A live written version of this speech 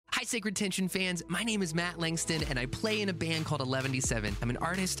Sacred Tension fans? My name is Matt Langston, and I play in a band called 11D7. I'm an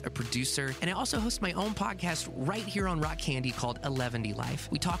artist, a producer, and I also host my own podcast right here on Rock Candy called 11D Life.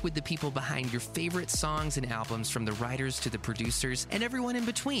 We talk with the people behind your favorite songs and albums, from the writers to the producers and everyone in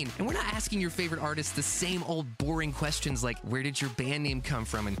between. And we're not asking your favorite artists the same old boring questions like, where did your band name come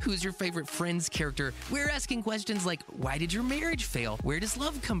from and who's your favorite Friends character? We're asking questions like, why did your marriage fail? Where does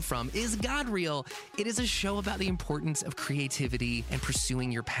love come from? Is God real? It is a show about the importance of creativity and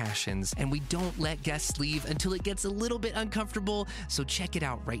pursuing your passions. And we don't let guests leave until it gets a little bit uncomfortable. So check it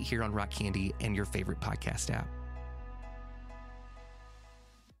out right here on Rock Candy and your favorite podcast app.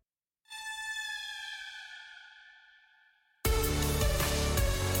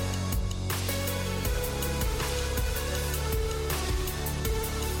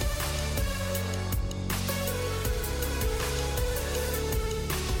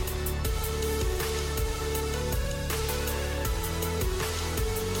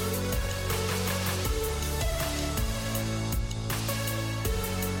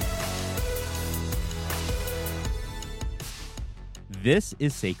 This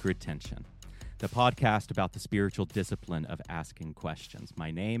is Sacred Tension, the podcast about the spiritual discipline of asking questions.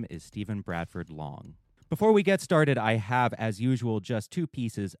 My name is Stephen Bradford Long. Before we get started, I have, as usual, just two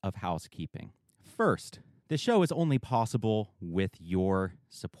pieces of housekeeping. First, the show is only possible with your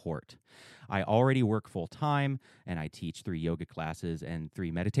support. I already work full-time, and I teach 3 yoga classes and 3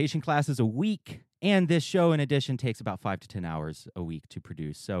 meditation classes a week. And this show, in addition, takes about 5 to 10 hours a week to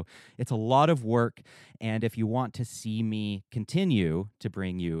produce. So it's a lot of work. And if you want to see me continue to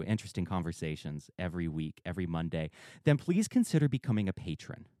bring you interesting conversations every week, every Monday, then please consider becoming a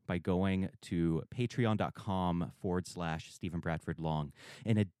patron by going to patreon.com/Stephen Bradford Long.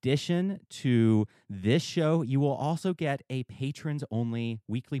 In addition to this show, you will also get a patrons-only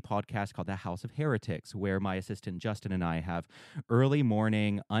weekly podcast called The House of Heretics, where my assistant Justin and I have early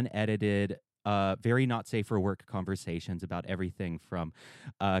morning, unedited, very not safe for work conversations about everything from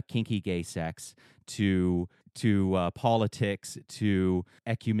kinky gay sex to politics to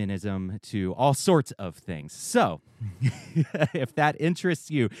ecumenism to all sorts of things. So if that interests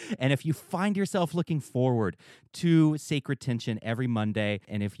you, and if you find yourself looking forward to Sacred Tension every Monday,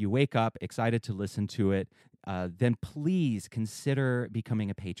 and if you wake up excited to listen to it, then please consider becoming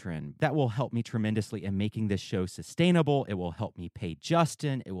a patron. That will help me tremendously in making this show sustainable. It will help me pay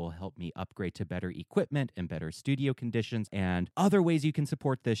Justin. It will help me upgrade to better equipment and better studio conditions and other ways you can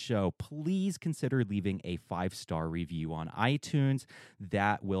support this show. Please consider leaving a 5-star review on iTunes.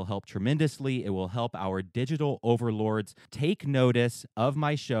 That will help tremendously. It will help our digital overlords take notice of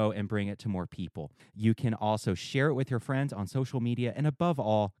my show and bring it to more people. You can also share it with your friends on social media, and above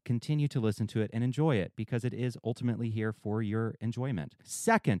all, continue to listen to it and enjoy it, because it is ultimately here for your enjoyment.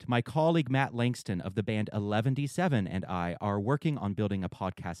 Second, my colleague Matt Langston of the band 11D7 and I are working on building a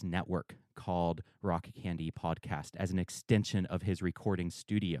podcast network called Rock Candy Podcast as an extension of his recording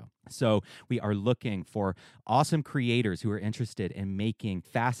studio. So we are looking for awesome creators who are interested in making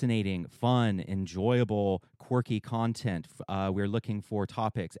fascinating, fun, enjoyable, quirky content. We're looking for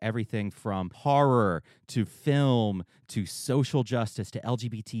topics, everything from horror to film to social justice to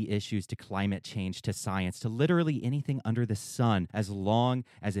LGBT issues to climate change to science to literally anything under the sun, as long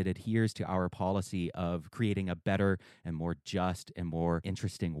as it adheres to our policy of creating a better and more just and more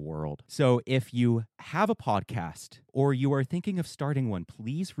interesting world. So if you have a podcast or you are thinking of starting one,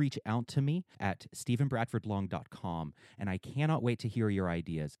 please reach out to me at stephenbradfordlong.com, and I cannot wait to hear your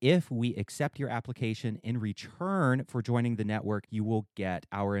ideas. If we accept your application, in return for joining the network, you will get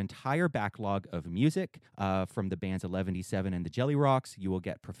our entire backlog of music from the bands 11D7 and the Jelly Rocks. You will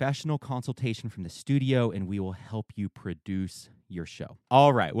get professional consultation from the studio, and we will help you produce your show.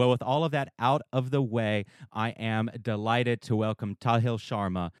 All right. Well, with all of that out of the way, I am delighted to welcome Tahil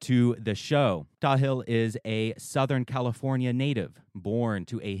Sharma to the show. Tahil is a Southern California native, born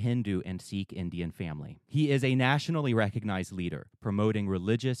to a Hindu and Sikh Indian family. He is a nationally recognized leader, promoting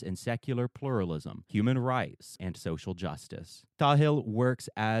religious and secular pluralism, human rights, and social justice. Tahil works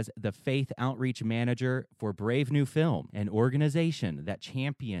as the Faith Outreach Manager for Brave New Film, an organization that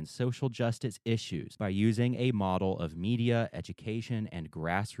champions social justice issues by using a model of media, education, and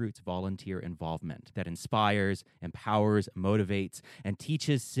grassroots volunteer involvement that inspires, empowers, motivates, and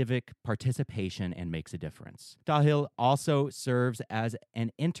teaches civic participation and makes a difference. Tahil also serves as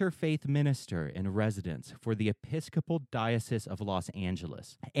an interfaith minister in residence for the Episcopal Diocese of Los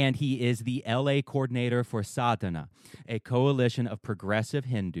Angeles, and he is the LA coordinator for Sadhana, a coalition of progressive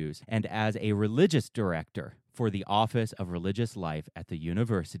Hindus, and as a religious director for the Office of Religious Life at the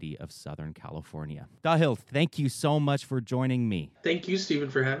University of Southern California. Dahil, thank you so much for joining me. Thank you, Stephen,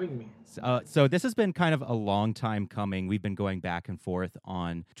 for having me. So this has been kind of a long time coming. We've been going back and forth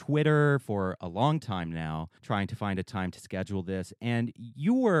on Twitter for a long time now, trying to find a time to schedule this. And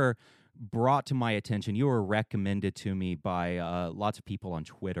you were brought to my attention, you were recommended to me by lots of people on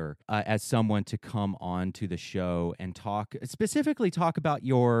Twitter as someone to come on to the show and specifically talk about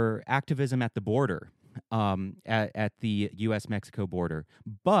your activism at the border, at the U.S.-Mexico border.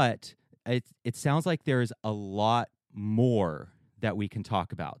 But it sounds like there's a lot more that we can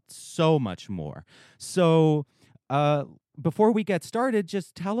talk about, so much more. So before we get started,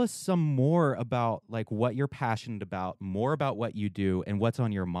 just tell us some more about like what you're passionate about, more about what you do, and what's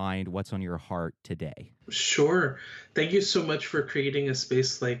on your mind, what's on your heart today. Sure. Thank you so much for creating a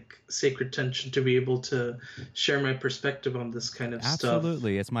space like Sacred Tension to be able to share my perspective on this kind of stuff.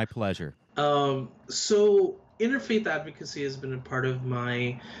 Absolutely. It's my pleasure. So interfaith advocacy has been a part of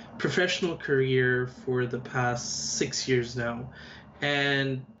my professional career for the past 6 years now.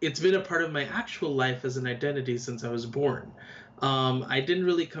 And it's been a part of my actual life as an identity since I was born. I didn't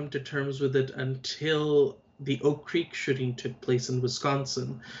really come to terms with it until the Oak Creek shooting took place in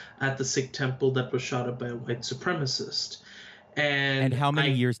Wisconsin at the Sikh temple that was shot up by a white supremacist. And how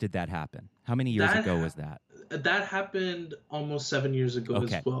many years did that happen? How many years ago was that? That happened almost 7 years ago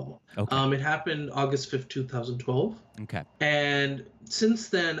as well. Okay. It happened August 5th, 2012. Okay. And since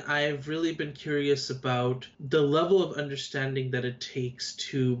then, I've really been curious about the level of understanding that it takes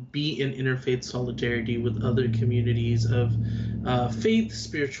to be in interfaith solidarity with other communities of faith,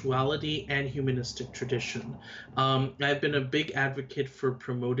 spirituality, and humanistic tradition. I've been a big advocate for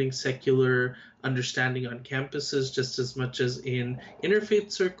promoting secular understanding on campuses just as much as in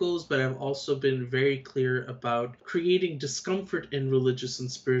interfaith circles, but I've also been very clear about creating discomfort in religious and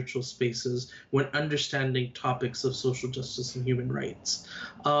spiritual spaces when understanding topics of social justice and human rights.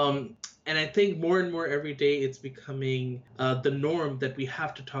 And I think more and more every day it's becoming the norm that we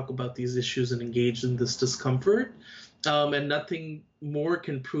have to talk about these issues and engage in this discomfort. And nothing more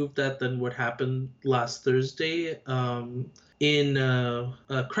can prove that than what happened last Thursday in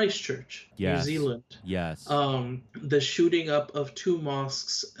Christchurch, New Zealand. Yes. The shooting up of 2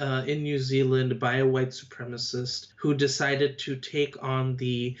 mosques in New Zealand by a white supremacist who decided to take on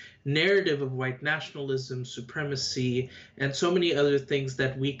the narrative of white nationalism, supremacy, and so many other things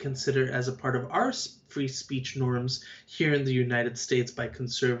that we consider as a part of our free speech norms here in the United States by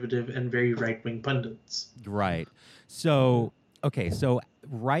conservative and very right-wing pundits. Right. So, okay, so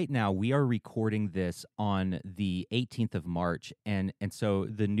right now we are recording this on the 18th of March, and so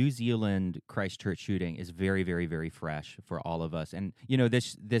the New Zealand Christchurch shooting is very, very, very fresh for all of us. And you know,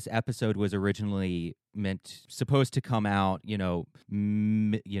 this episode was originally supposed to come out,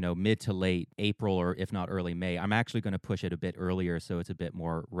 mid to late April, or if not early May. I'm actually going to push it a bit earlier so it's a bit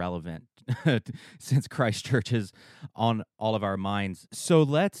more relevant since Christchurch is on all of our minds. So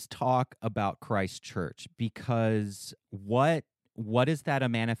let's talk about Christchurch, because what is that a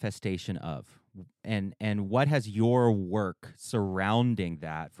manifestation of? And what has your work surrounding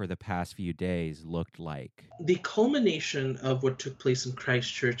that for the past few days looked like? The culmination of what took place in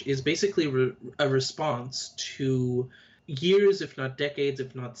Christchurch is basically a response to years, if not decades,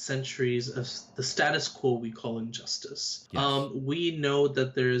 if not centuries of the status quo we call injustice. Yes. We know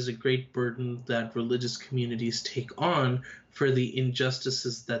that there is a great burden that religious communities take on for the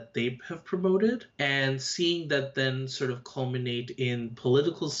injustices that they have promoted, and seeing that then sort of culminate in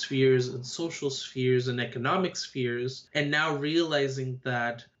political spheres and social spheres and economic spheres, and now realizing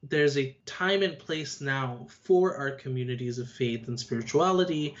that there's a time and place now for our communities of faith and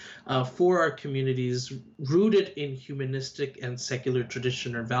spirituality, for our communities rooted in humanistic and secular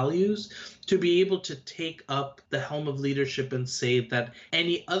tradition or values, to be able to take up the helm of leadership and say that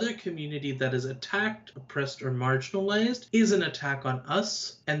any other community that is attacked, oppressed, or marginalized is an attack on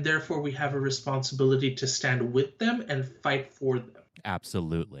us, and therefore we have a responsibility to stand with them and fight for them.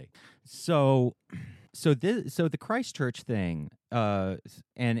 Absolutely. So the Christchurch thing,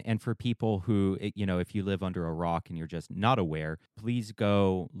 and for people who, if you live under a rock and you're just not aware, please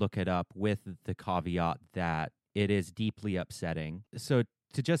go look it up with the caveat that it is deeply upsetting. So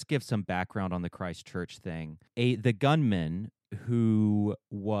to just give some background on the Christchurch thing, the gunman who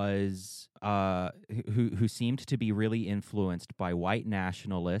was who seemed to be really influenced by white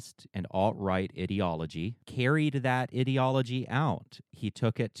nationalist and alt-right ideology, carried that ideology out. He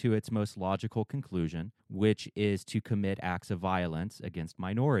took it to its most logical conclusion, which is to commit acts of violence against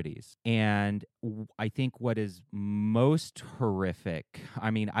minorities. And I think what is most horrific,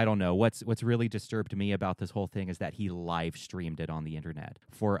 I mean, I don't know, what's really disturbed me about this whole thing is that he live streamed it on the internet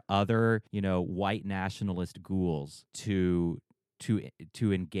for other, white nationalist ghouls to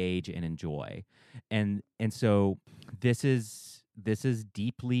engage and enjoy. And so this is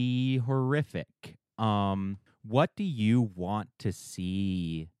deeply horrific. What do you want to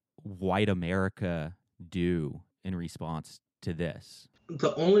see white America do in response to this?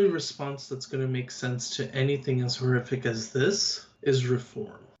 The only response that's going to make sense to anything as horrific as this is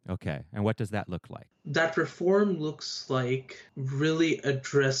reform. Okay. And what does that look like? That reform looks like really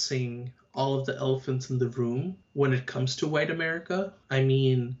addressing all of the elephants in the room when it comes to white America. I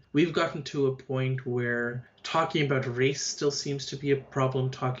mean, we've gotten to a point where talking about race still seems to be a problem,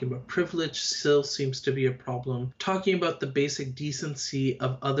 talking about privilege still seems to be a problem, talking about the basic decency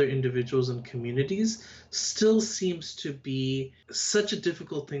of other individuals and communities still seems to be such a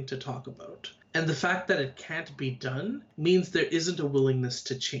difficult thing to talk about. And the fact that it can't be done means there isn't a willingness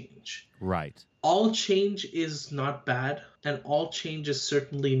to change. Right. All change is not bad, and all change is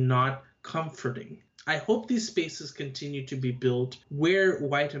certainly not comforting. I hope these spaces continue to be built where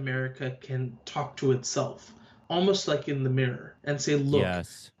white America can talk to itself, almost like in the mirror, and say, look,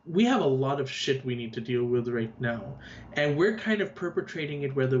 yes, we have a lot of shit we need to deal with right now, and we're kind of perpetrating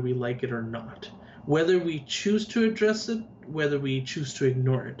it whether we like it or not. Whether we choose to address it, whether we choose to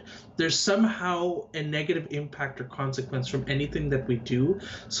ignore it, there's somehow a negative impact or consequence from anything that we do.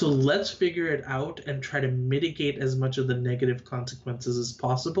 So let's figure it out and try to mitigate as much of the negative consequences as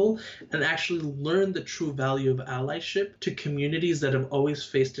possible and actually learn the true value of allyship to communities that have always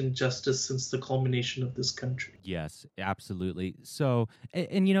faced injustice since the culmination of this country. Yes, absolutely. So,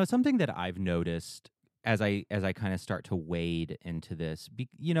 and something that I've noticed as I kind of start to wade into this,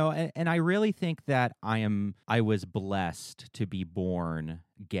 and I really think that I was blessed to be born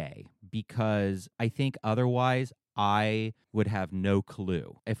gay, because I think otherwise I would have no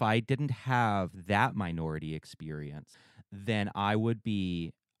clue. If I didn't have that minority experience, then I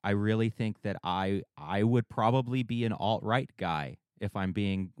really think that I would probably be an alt-right guy. If I'm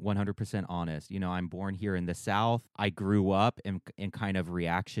being 100% honest, I'm born here in the South. I grew up in kind of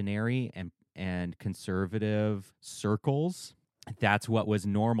reactionary and conservative circles. That's what was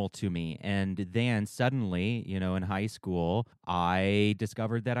normal to me. And then suddenly, in high school, I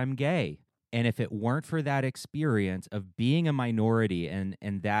discovered that I'm gay. And if it weren't for that experience of being a minority, and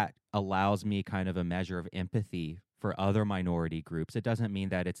that allows me kind of a measure of empathy for other minority groups. It doesn't mean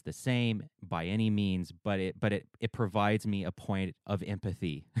that it's the same by any means, but it provides me a point of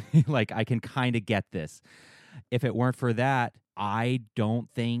empathy. Like, I can kind of get this. If it weren't for that, I don't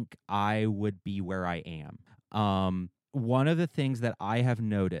think I would be where I am. One of the things that I have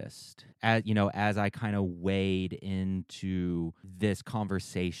noticed, as I kind of wade into this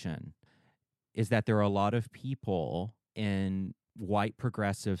conversation, is that there are a lot of people in white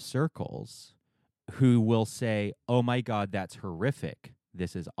progressive circles who will say, oh my God, that's horrific.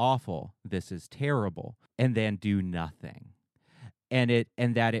 This is awful. This is terrible. And then do nothing. And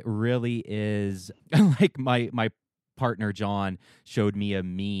that it really is like my partner John showed me a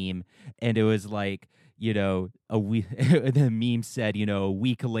meme, and it was like, the meme said, a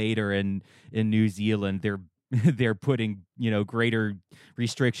week later in New Zealand, they're putting, greater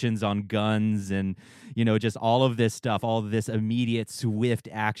restrictions on guns and, just all of this stuff, all of this immediate swift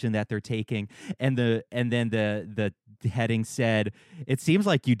action that they're taking. And then the heading said, it seems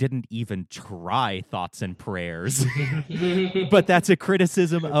like you didn't even try thoughts and prayers. But that's a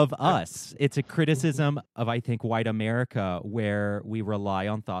criticism of us. It's a criticism of, I think, white America, where we rely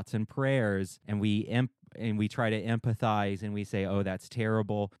on thoughts and prayers, and we try to empathize, and we say, oh, that's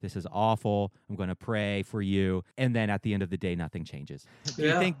terrible. This is awful. I'm going to pray for you. And then at the end of the day, nothing changes.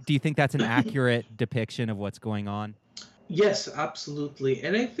 Do you think that's an accurate depiction of what's going on? Yes, absolutely.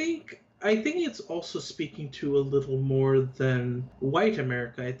 And I think it's also speaking to a little more than white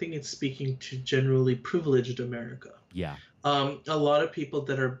America. I think it's speaking to generally privileged America. Yeah. A lot of people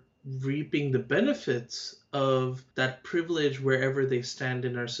that are reaping the benefits of that privilege wherever they stand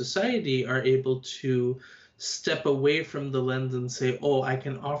in our society are able to step away from the lens and say, oh, I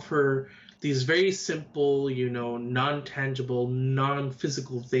can offer these very simple, non-tangible,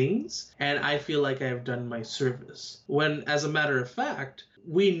 non-physical things, and I feel like I have done my service. When, as a matter of fact,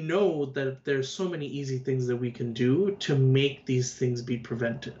 we know that there's so many easy things that we can do to make these things be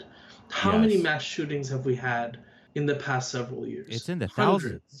prevented. How many mass shootings have we had in the past several years. It's in the thousands.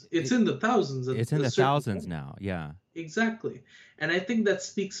 Hundreds. It's in the thousands. It's in the thousands now. Yeah. Exactly. And I think that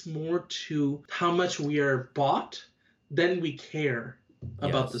speaks more to how much we are bought than we care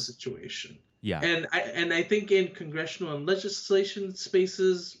about the situation. Yeah. And I think in congressional and legislation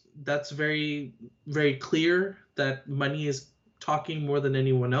spaces, that's very, very clear that money is talking more than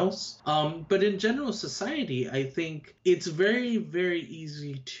anyone else. But in general society, I think it's very, very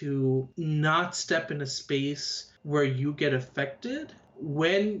easy to not step in a space where you get affected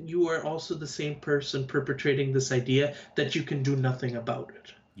when you are also the same person perpetrating this idea that you can do nothing about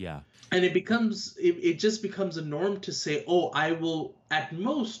it. Yeah. And it just becomes a norm to say, oh, I will at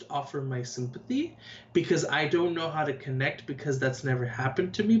most offer my sympathy because I don't know how to connect because that's never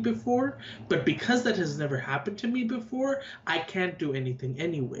happened to me before. But because that has never happened to me before, I can't do anything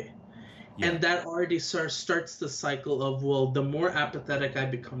anyway. Yeah. And that already starts the cycle of, well, the more apathetic I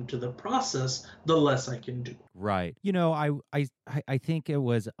become to the process, the less I can do. Right. You know, I think it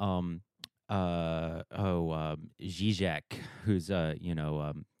was Zizek, who's a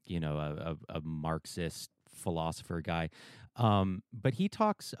Marxist philosopher guy. But he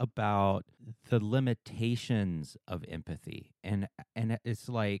talks about the limitations of empathy, and it's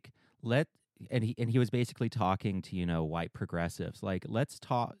like and he was basically talking to white progressives, like let's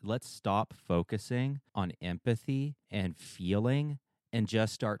stop focusing on empathy and feeling and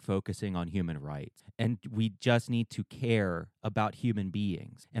just start focusing on human rights. And we just need to care about human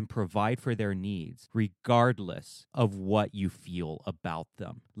beings and provide for their needs, regardless of what you feel about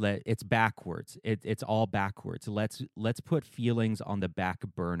them. It's backwards. It's all backwards. Let's put feelings on the back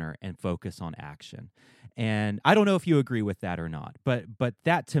burner and focus on action. And I don't know if you agree with that or not, but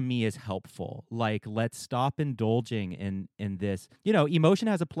that to me is helpful. Like, let's stop indulging in this. Emotion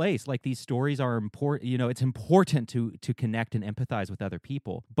has a place. Like, these stories are important. It's important to connect and empathize with other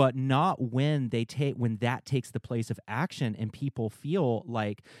people, but not when that takes the place of action and people feel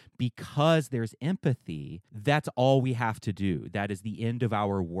like because there's empathy, that's all we have to do. That is the end of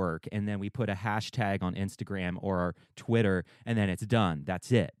our work. And then we put a hashtag on Instagram or Twitter and then it's done.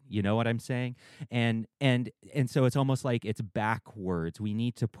 That's it. You know what I'm saying? And so it's almost like it's backwards. We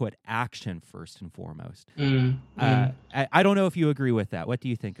need to put action first and foremost. I don't know if you agree with that. What do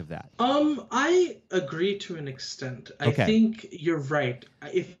you think of that? I agree to an extent. Okay. I think you're right.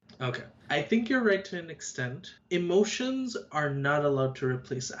 I think you're right to an extent. Emotions are not allowed to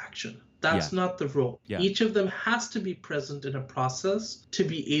replace action. That's not the role. Yeah. Each of them has to be present in a process to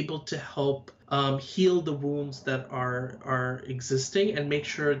be able to help heal the wounds that are existing and make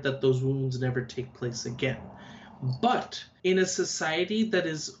sure that those wounds never take place again. But in a society that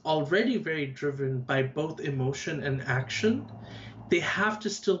is already very driven by both emotion and action, they have to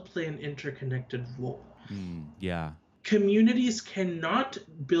still play an interconnected role. Yeah. Communities cannot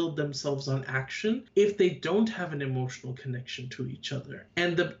build themselves on action if they don't have an emotional connection to each other.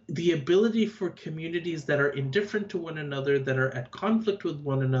 And the ability for communities that are indifferent to one another, that are at conflict with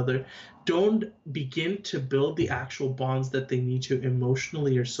one another, don't begin to build the actual bonds that they need to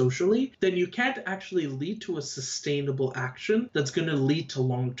emotionally or socially, then you can't actually lead to a sustainable action that's going to lead to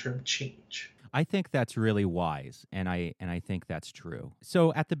long-term change. I think that's really wise, and I think that's true.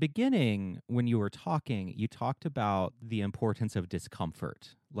 So at the beginning, when you were talking, you talked about the importance of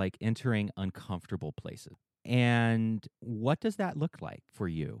discomfort, like entering uncomfortable places. And what does that look like for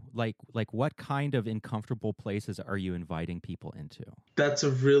you? Like what kind of uncomfortable places are you inviting people into? That's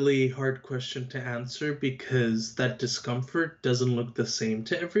a really hard question to answer because that discomfort doesn't look the same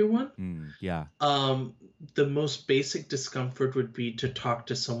to everyone. Yeah. The most basic discomfort would be to talk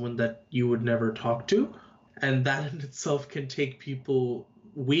to someone that you would never talk to. And that in itself can take people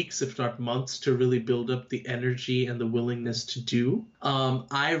weeks, if not months, to really build up the energy and the willingness to do.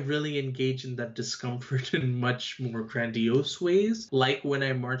 I really engage in that discomfort in much more grandiose ways, like when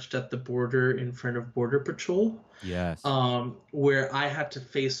I marched at the border in front of Border Patrol. Yes. Where I had to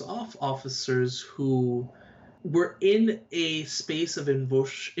face off officers who were in a space of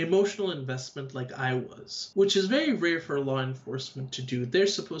emotional investment like I was, which is very rare for law enforcement to do. They're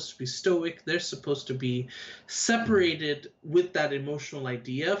supposed to be stoic. They're supposed to be separated with that emotional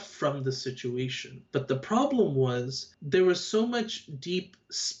idea from the situation. But the problem was there was so much deep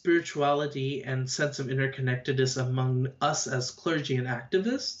spirituality and sense of interconnectedness among us as clergy and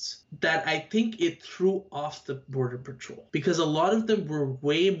activists that I think it threw off the Border Patrol, because a lot of them were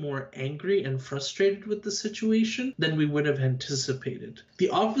way more angry and frustrated with the situation than we would have anticipated.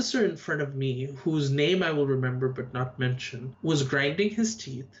 The officer in front of me, whose name I will remember but not mention, was grinding his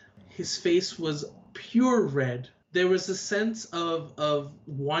teeth. His face was pure red. There was a sense of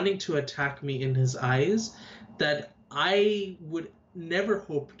wanting to attack me in his eyes that I would never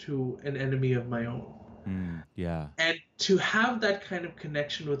hope to an enemy of my own. Yeah. And to have that kind of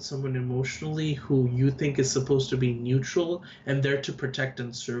connection with someone emotionally who you think is supposed to be neutral and there to protect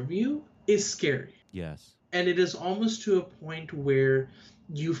and serve you is scary. Yes. And it is almost to a point where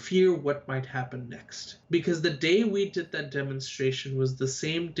you fear what might happen next. Because the day we did that demonstration was the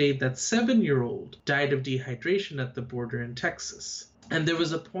same day that 7-year-old died of dehydration at the border in Texas. And there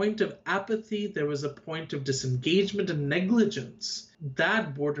was a point of apathy, there was a point of disengagement and negligence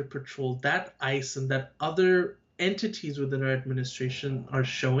that Border Patrol, that ICE, and that other entities within our administration are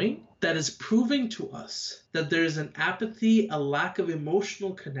showing that is proving to us that there is an apathy, a lack of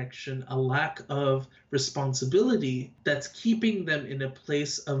emotional connection, a lack of responsibility that's keeping them in a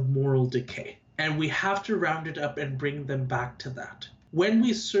place of moral decay. And we have to round it up and bring them back to that. When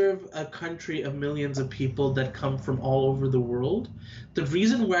we serve a country of millions of people that come from all over the world, the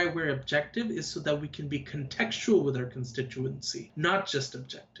reason why we're objective is so that we can be contextual with our constituency, not just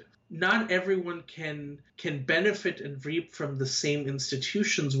objective. Not everyone can benefit and reap from the same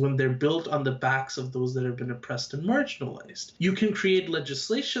institutions when they're built on the backs of those that have been oppressed and marginalized. You can create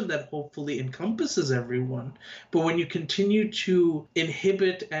legislation that hopefully encompasses everyone, but when you continue to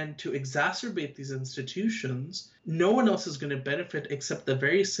inhibit and to exacerbate these institutions, no one else is going to benefit except the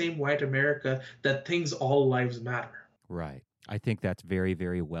very same white America that thinks all lives matter. Right. I think that's very,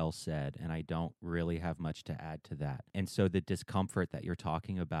 very well said, and I don't really have much to add to that. And so the discomfort that you're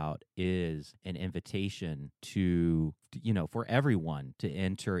talking about is an invitation to, for everyone to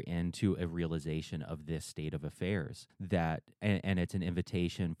enter into a realization of this state of affairs. And it's an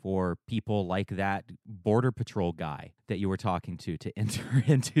invitation for people like that Border Patrol guy that you were talking to enter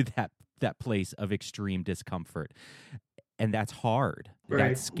into that place of extreme discomfort. And that's hard. Right.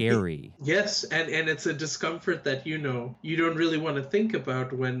 That's scary. Yes, and it's a discomfort that you don't really want to think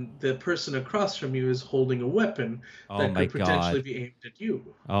about when the person across from you is holding a weapon that could potentially be aimed at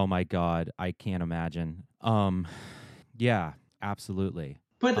you. Oh my God, I can't imagine. Yeah, absolutely.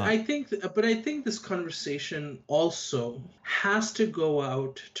 But I think this conversation also has to go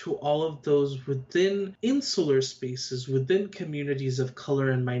out to all of those within insular spaces, within communities of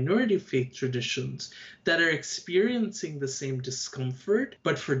color and minority faith traditions that are experiencing the same discomfort,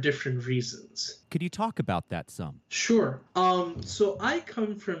 but for different reasons. Could you talk about that some? Sure. So I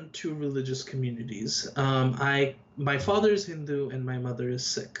come from two religious communities. My father is Hindu and my mother is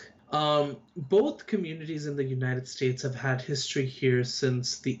Sikh. Both communities in the United States have had history here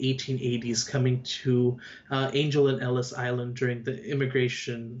since the 1880s, coming to Angel and Ellis Island during the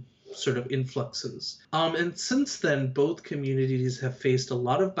immigration sort of influxes. And since then, both communities have faced a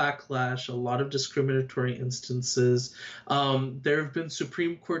lot of backlash, a lot of discriminatory instances. There have been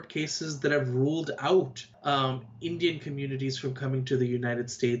Supreme Court cases that have ruled out Indian communities from coming to the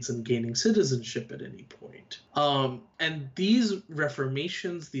United States and gaining citizenship at any point. And these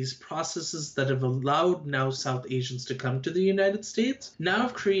reformations, these processes that have allowed now South Asians to come to the United States, now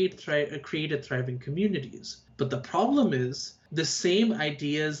have created thriving communities. But the problem is the same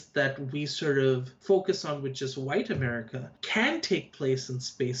ideas that we sort of focus on with just white America can take place in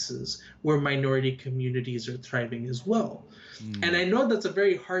spaces where minority communities are thriving as well. And I know that's a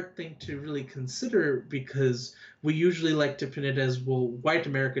very hard thing to really consider because we usually like to pin it as, well, white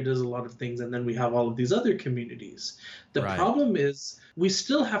America does a lot of things and then we have all of these other communities. The problem is we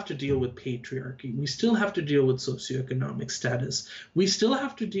still have to deal with patriarchy. We still have to deal with socioeconomic status. We still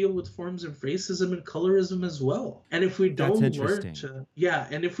have to deal with forms of racism and colorism as well. And if we don't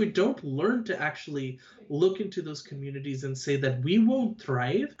learn to actually look into those communities and say that we won't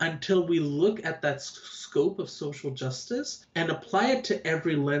thrive until we look at that scope of social justice and apply it to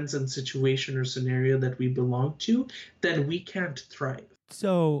every lens and situation or scenario that we belong to, then we can't thrive.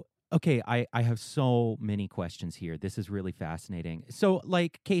 So, okay, I have so many questions here. This is really fascinating. So,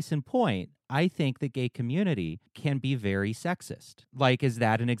 case in point, I think the gay community can be very sexist. Is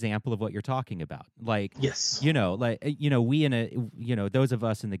that an example of what you're talking about? Yes. Those of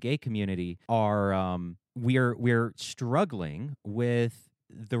us in the gay community are, we're struggling with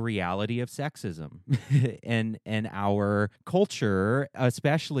the reality of sexism in our culture,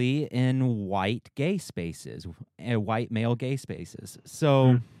 especially in white gay spaces, white male gay spaces.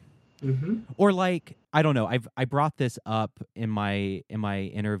 So, or I don't know. I brought this up in my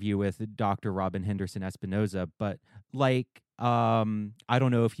interview with Dr. Robin Henderson Espinoza, but I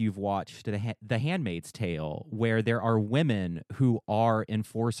don't know if you've watched The Handmaid's Tale, where there are women who are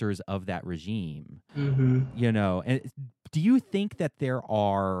enforcers of that regime. And do you think that there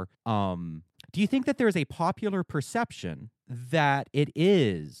is a popular perception that it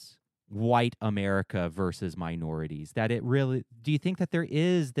is white America versus minorities? Do you think that there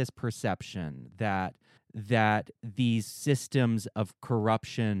is this perception that these systems of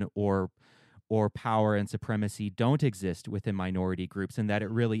corruption or or power and supremacy don't exist within minority groups, and that it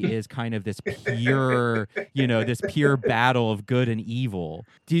really is kind of this pure, this pure battle of good and evil.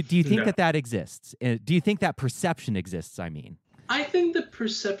 Do you think No. that exists? Do you think that perception exists, I mean? I think the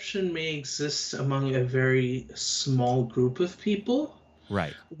perception may exist among a very small group of people.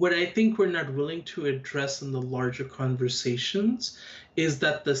 Right. What I think we're not willing to address in the larger conversations is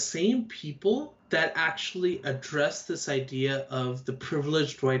that the same people that actually address this idea of the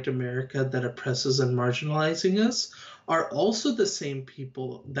privileged white America that oppresses and marginalizing us are also the same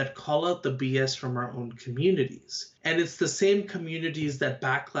people that call out the BS from our own communities. And it's the same communities that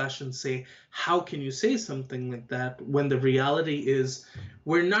backlash and say, how can you say something like that, when the reality is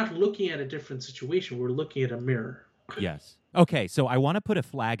we're not looking at a different situation, we're looking at a mirror. Yes. Okay, so I want to put a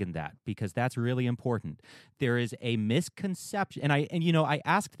flag in that because that's really important. There is a misconception, and I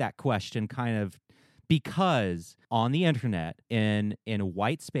asked that question kind of because on the internet, in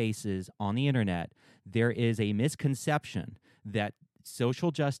white spaces on the internet, there is a misconception that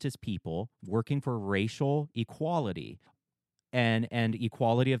social justice people working for racial equality and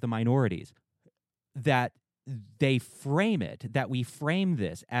equality of the minorities, that we frame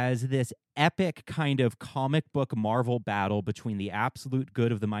this as this epic kind of comic book Marvel battle between the absolute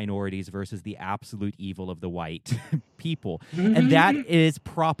good of the minorities versus the absolute evil of the white people. And that is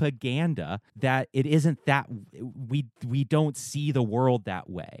propaganda, that it isn't that we don't see the world that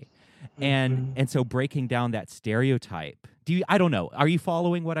way. And so breaking down that stereotype. I don't know. Are you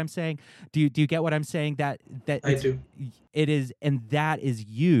following what I'm saying? Do you get what I'm saying? That I do. It is, and that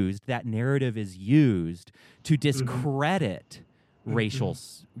narrative is used to discredit racial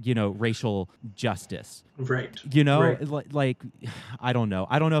justice. Right. Like, I don't know.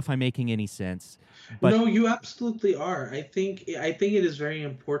 I don't know if I'm making any sense. But no, you absolutely are. I think it is very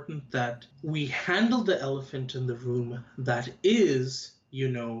important that we handle the elephant in the room that is,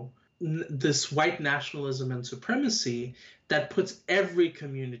 this white nationalism and supremacy that puts every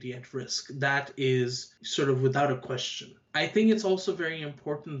community at risk. That is sort of without a question. I think it's also very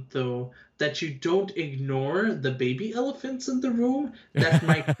important, though, that you don't ignore the baby elephants in the room that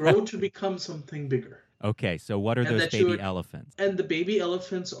might grow to become something bigger. Okay, so what are those baby elephants? And the baby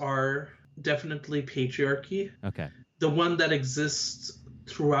elephants are definitely patriarchy. Okay. The one that exists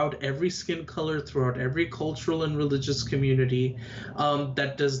throughout every skin color, throughout every cultural and religious community,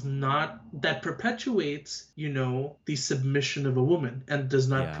 that perpetuates, the submission of a woman and does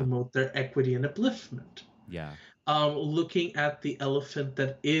not promote their equity and upliftment. Yeah. Looking at the elephant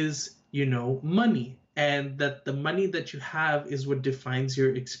that is, money, and that the money that you have is what defines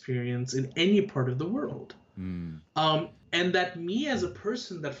your experience in any part of the world. And that me as a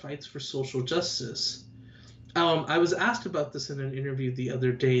person that fights for social justice, I was asked about this in an interview the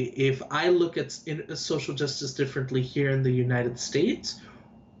other day, if I look at social justice differently here in the United States,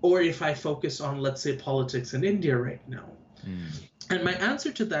 or if I focus on, let's say, politics in India right now. And my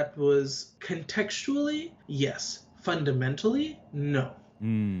answer to that was, contextually, yes. Fundamentally, no.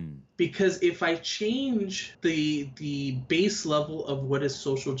 Because if I change the base level of what is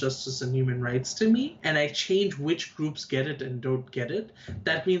social justice and human rights to me, and I change which groups get it and don't get it,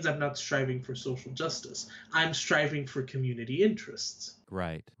 that means I'm not striving for social justice. I'm striving for community interests.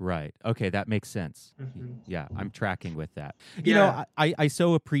 Right. Okay, that makes sense. Yeah, I'm tracking with that. I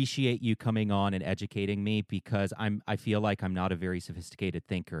so appreciate you coming on and educating me, because I feel like I'm not a very sophisticated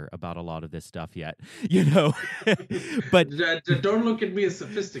thinker about a lot of this stuff yet. But don't look at me as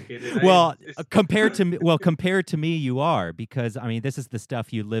sophisticated. Well, compared to me, you are, because I mean, this is the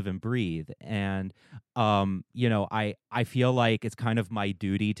stuff you live and breathe, and I feel like it's kind of my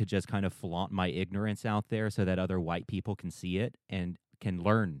duty to just kind of flaunt my ignorance out there so that other white people can see it and can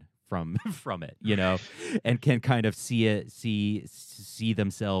learn from it, and can kind of see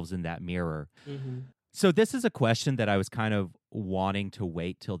themselves in that mirror. So this is a question that I was kind of wanting to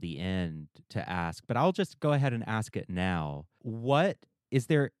wait till the end to ask, but I'll just go ahead and ask it now. What is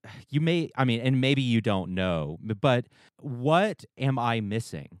there, and maybe you don't know, but what am I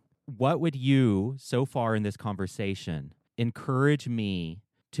missing? What would you, so far in this conversation, encourage me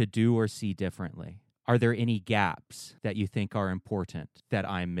to do or see differently? Are there any gaps that you think are important that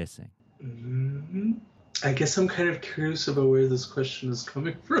I'm missing? I guess I'm kind of curious about where this question is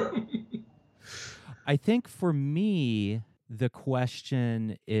coming from. I think for me, the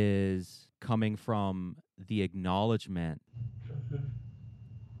question is coming from the acknowledgement.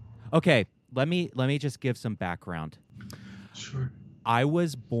 Okay, let me just give some background. Sure. I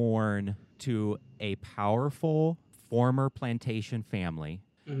was born to a powerful former plantation family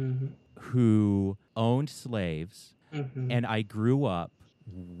who owned slaves, and I grew up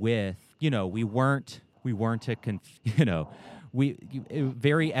with, we weren't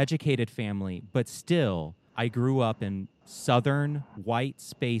very educated family, but still, I grew up in southern white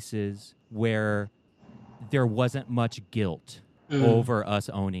spaces where there wasn't much guilt over us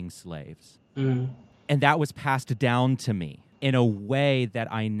owning slaves. And that was passed down to me in a way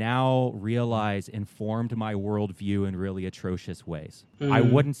that I now realize informed my worldview in really atrocious ways. I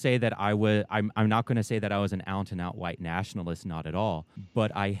wouldn't say that I'm not going to say that I was an out and out white nationalist, not at all.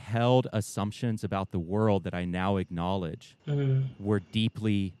 But I held assumptions about the world that I now acknowledge were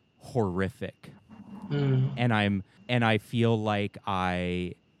deeply horrific. And I feel like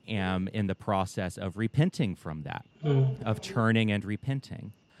I am in the process of repenting from that, of turning and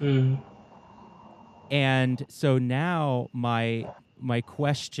repenting. And so now my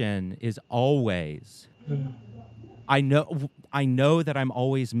question is always, I know that I'm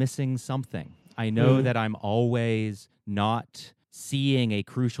always missing something. I know that I'm always not seeing a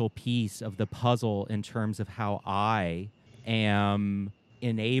crucial piece of the puzzle in terms of how I am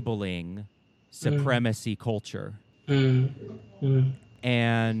enabling supremacy culture.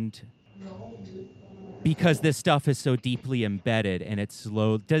 And because this stuff is so deeply embedded and it's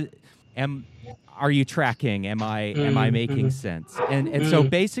slow, are you tracking? Am I making sense? And so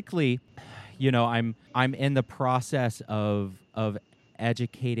basically, I'm in the process of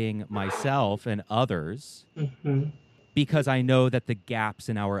educating myself and others because I know that the gaps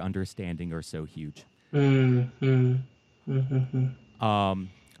in our understanding are so huge. I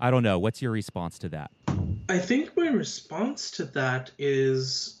don't know. What's your response to that? I think my response to that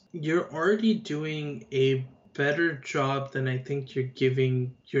is you're already doing a better job than I think you're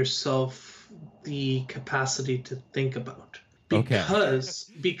giving yourself the capacity to think about. Because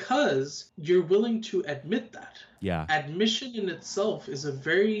you're willing to admit that. Yeah. Admission in itself is a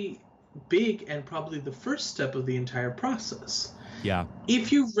very big and probably the first step of the entire process. Yeah.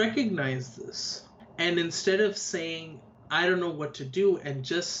 If you recognize this, and instead of saying, I don't know what to do, and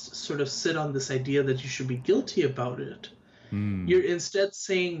just sort of sit on this idea that you should be guilty about it, you're instead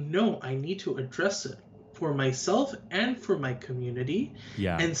saying, no, I need to address it for myself and for my community,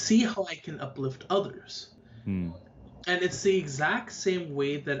 and see how I can uplift others. And it's the exact same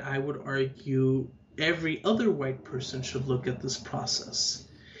way that I would argue every other white person should look at this process.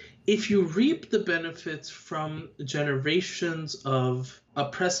 If you reap the benefits from generations of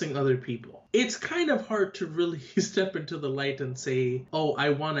oppressing other people, it's kind of hard to really step into the light and say, oh, I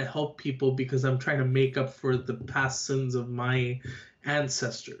want to help people because I'm trying to make up for the past sins of my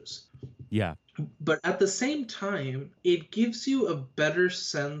ancestors. Yeah. But at the same time, it gives you a better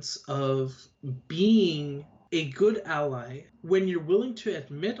sense of being a good ally when you're willing to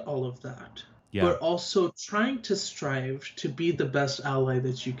admit all of that. Yeah. But also trying to strive to be the best ally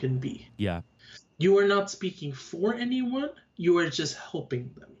that you can be. Yeah. You are not speaking for anyone. You are just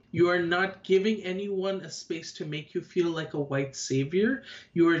helping them. You are not giving anyone a space to make you feel like a white savior.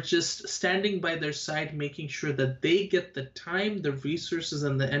 You are just standing by their side, making sure that they get the time, the resources,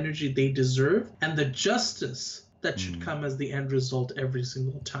 and the energy they deserve, and the justice that should come as the end result every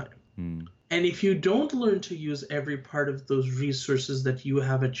single time. And if you don't learn to use every part of those resources that you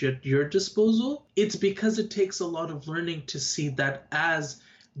have at your disposal, it's because it takes a lot of learning to see that as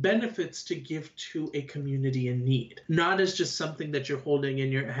benefits to give to a community in need, not as just something that you're holding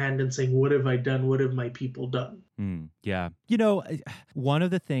in your hand and saying, what have I done? What have my people done? Yeah. One of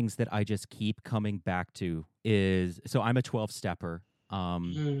the things that I just keep coming back to is, so I'm a 12-stepper,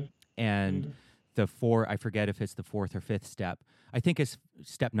 and I forget if it's the fourth or fifth step. I think it's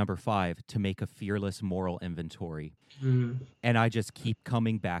step number 5, to make a fearless moral inventory. And I just keep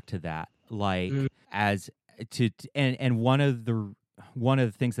coming back to that, and one of the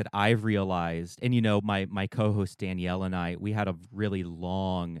things that I've realized, and my co-host Danielle and I, we had a really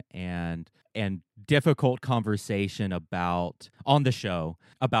long and difficult conversation on the show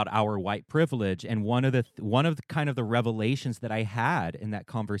about our white privilege. And one of the kind of the revelations that I had in that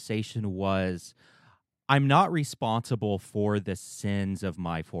conversation was, I'm not responsible for the sins of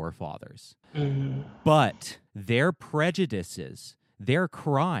my forefathers, but their prejudices, their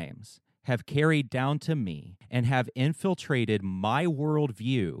crimes have carried down to me and have infiltrated my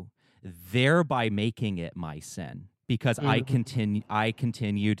worldview, thereby making it my sin, because I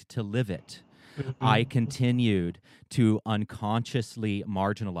continued to live it. I continued to unconsciously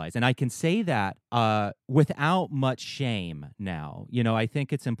marginalize. And I can say that without much shame now. I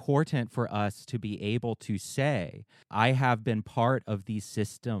think it's important for us to be able to say, I have been part of these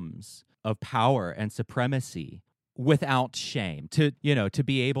systems of power and supremacy without shame, to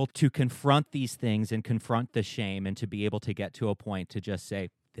be able to confront these things and confront the shame, and to be able to get to a point to just say,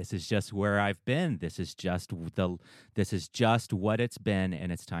 this is just where I've been. This is just what it's been,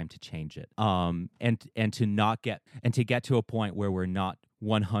 and it's time to change it. And to get to a point where we're not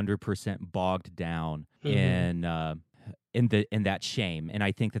 100% bogged down in that shame. And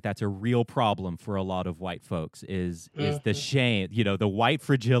I think that that's a real problem for a lot of white folks is the shame, the white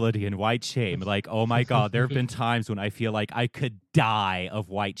fragility and white shame. Like, oh my God, there have been times when I feel like I could die of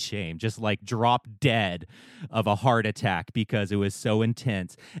white shame, just like drop dead of a heart attack because it was so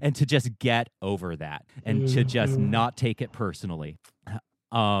intense. And to just get over that and to just not take it personally.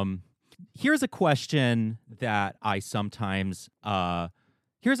 Here's a question that I sometimes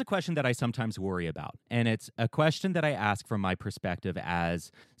worry about. And it's a question that I ask from my perspective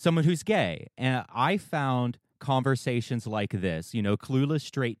as someone who's gay. And I found conversations like this, clueless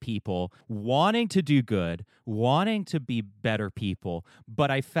straight people wanting to do good, wanting to be better people. But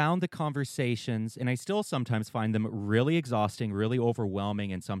I found the conversations, and I still sometimes find them really exhausting, really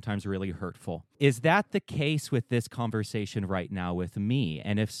overwhelming, and sometimes really hurtful. Is that the case with this conversation right now with me?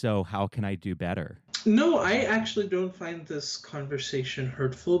 And if so, how can I do better? No, I actually don't find this conversation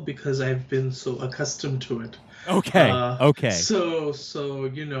hurtful because I've been so accustomed to it. Okay. So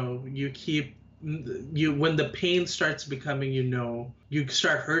when the pain starts becoming, you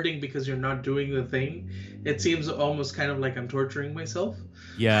start hurting because you're not doing the thing. It seems almost kind of like I'm torturing myself.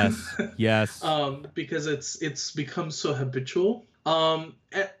 Yes. Because it's become so habitual.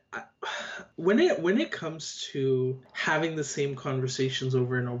 When it comes to having the same conversations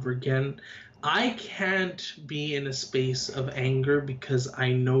over and over again, I can't be in a space of anger because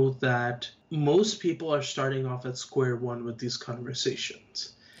I know that most people are starting off at square one with these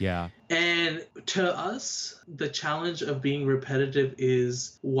conversations. Yeah. And to us, the challenge of being repetitive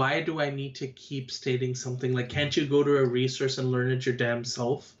is, why do I need to keep stating something? Like, can't you go to a resource and learn it your damn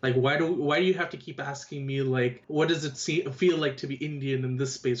self? Like, why do you have to keep asking me, like, what does it feel like to be Indian in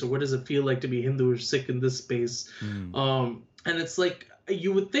this space? Or what does it feel like to be Hindu or Sikh in this space? And it's like,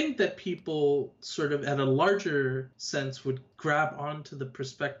 you would think that people sort of at a larger sense would grab onto the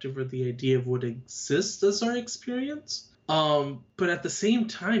perspective or the idea of what exists as our experience. But at the same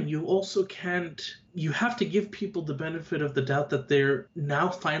time, you have to give people the benefit of the doubt that they're now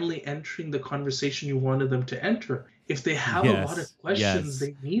finally entering the conversation you wanted them to enter. If they have a lot of questions,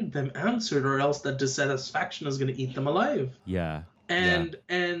 they need them answered, or else that dissatisfaction is going to eat them alive. Yeah. And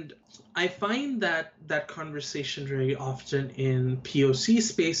I find that conversation very often in POC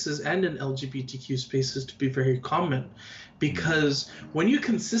spaces and in LGBTQ spaces to be very common, because when you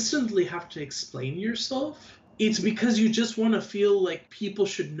consistently have to explain yourself, it's because you just want to feel like people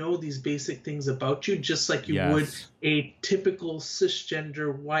should know these basic things about you, just like you would a typical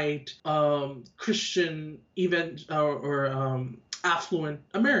cisgender white Christian or affluent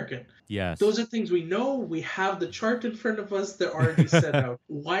American. Yes. Those are things we know. We have the chart in front of us. They're already set out.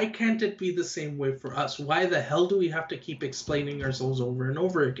 Why can't it be the same way for us? Why the hell do we have to keep explaining ourselves over and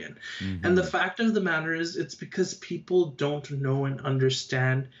over again? And the fact of the matter is, it's because people don't know and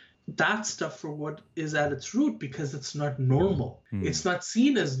understand that stuff for what is at its root, because it's not normal. It's not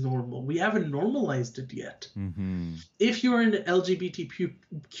seen as normal. We haven't normalized it yet. If you're an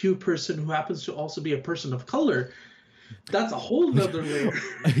LGBTQ person who happens to also be a person of color, that's a whole nother layer.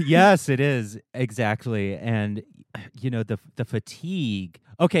 Yes, it is. Exactly. And the fatigue.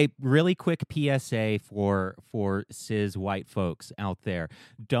 Okay, really quick PSA for cis white folks out there.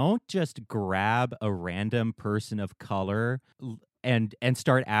 Don't just grab a random person of color and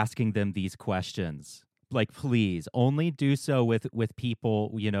start asking them these questions. Like, please only do so with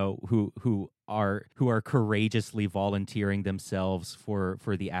people who are courageously volunteering themselves for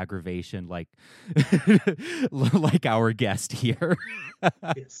the aggravation, like like our guest here.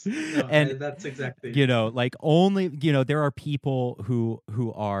 Yes, no, and that's exactly like only there are people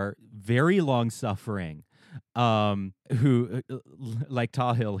who are very long suffering, who like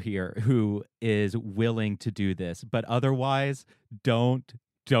Tahil here, who is willing to do this, but otherwise don't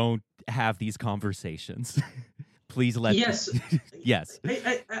have these conversations. Please let yes.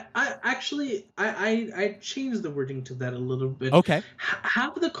 I actually changed the wording to that a little bit. Okay.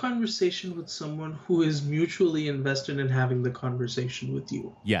 Have the conversation with someone who is mutually invested in having the conversation with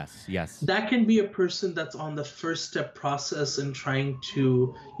you. Yes. That can be a person that's on the first step process and trying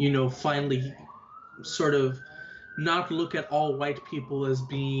to finally sort of not look at all white people as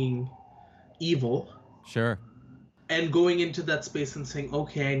being evil. Sure. And going into that space and saying,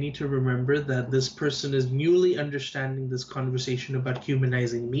 okay, I need to remember that this person is newly understanding this conversation about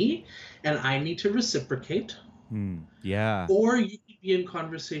humanizing me, and I need to reciprocate. Yeah. Or you be in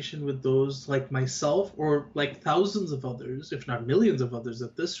conversation with those like myself or like thousands of others, if not millions of others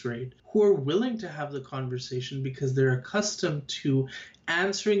at this rate, who are willing to have the conversation because they're accustomed to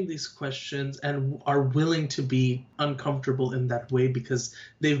answering these questions and are willing to be uncomfortable in that way because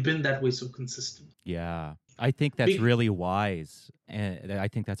they've been that way so consistent. Yeah. I think that's really wise. And I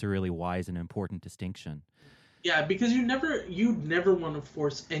think that's a really wise and important distinction. Yeah, because you'd never want to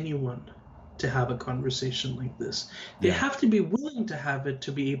force anyone to have a conversation like this. They have to be willing to have it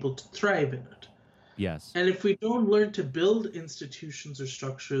to be able to thrive in it. Yes. And if we don't learn to build institutions or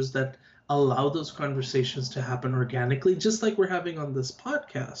structures that allow those conversations to happen organically, just like we're having on this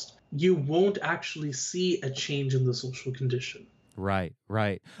podcast, you won't actually see a change in the social condition. Right,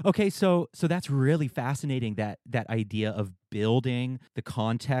 right. Okay, so that's really fascinating, that idea of building the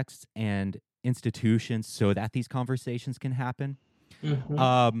context and institutions so that these conversations can happen.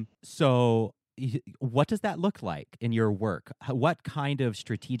 Mm-hmm. So what does that look like in your work? What kind of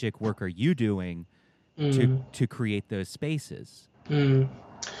strategic work are you doing to create those spaces?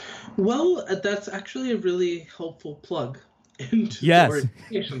 Well, that's actually a really helpful plug into the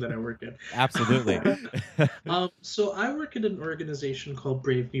organization that I work in. Absolutely. So I work in an organization called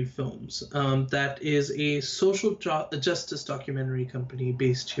Brave New Films. That is a social justice documentary company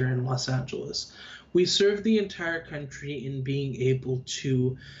based here in Los Angeles. We serve the entire country in being able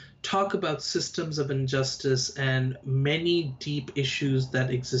to talk about systems of injustice and many deep issues that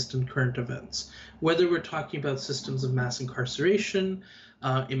exist in current events. Whether we're talking about systems of mass incarceration,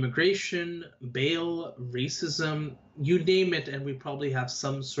 immigration, bail, racism, you name it, and we probably have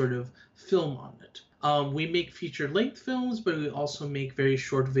some sort of film on it. We make feature-length films, but we also make very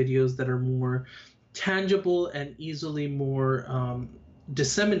short videos that are more tangible and easily more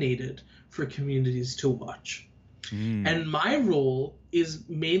disseminated for communities to watch. And my role is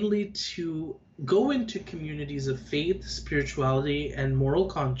mainly to go into communities of faith, spirituality, and moral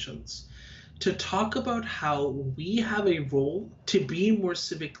conscience to talk about how we have a role to be more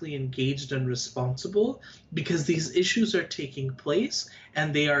civically engaged and responsible because these issues are taking place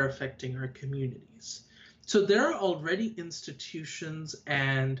and they are affecting our communities. So there are already institutions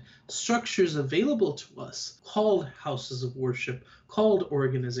and structures available to us called houses of worship, called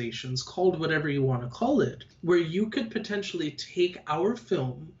organizations, called whatever you want to call it, where you could potentially take our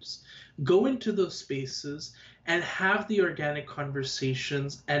films, go into those spaces, and have the organic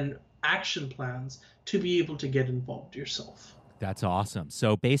conversations and action plans to be able to get involved yourself. That's awesome.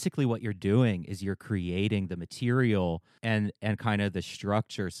 So basically what you're doing is you're creating the material and kind of the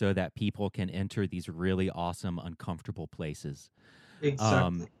structure so that people can enter these really awesome, uncomfortable places.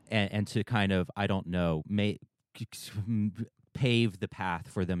 Exactly. And to kind of, I don't know, pave the path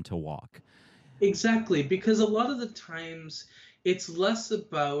for them to walk. Exactly, because a lot of the times it's less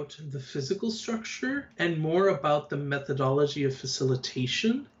about the physical structure and more about the methodology of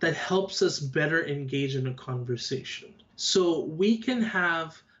facilitation that helps us better engage in a conversation. So we can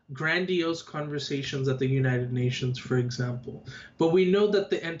have grandiose conversations at the United Nations, for example, but we know that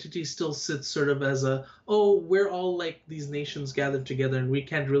the entity still sits sort of as we're all like these nations gathered together and we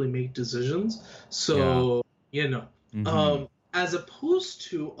can't really make decisions. So, as opposed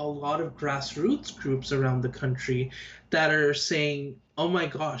to a lot of grassroots groups around the country that are saying, oh my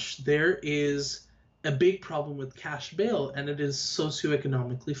gosh, there is a big problem with cash bail and it is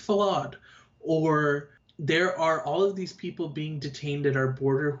socioeconomically flawed. Or there are all of these people being detained at our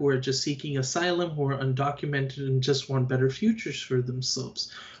border who are just seeking asylum, who are undocumented and just want better futures for themselves.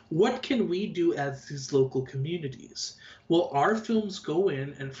 What can we do as these local communities? Well, our films go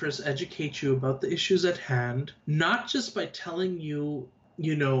in and first educate you about the issues at hand, not just by telling you,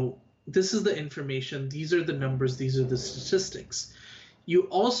 this is the information, these are the numbers, these are the statistics. You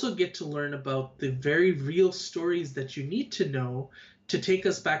also get to learn about the very real stories that you need to know to take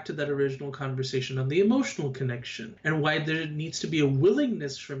us back to that original conversation on the emotional connection and why there needs to be a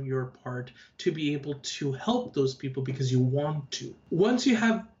willingness from your part to be able to help those people because you want to. Once you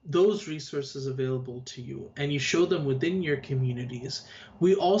have those resources available to you and you show them within your communities,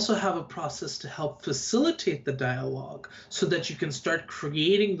 we also have a process to help facilitate the dialogue so that you can start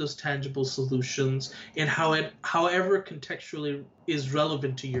creating those tangible solutions in however contextually is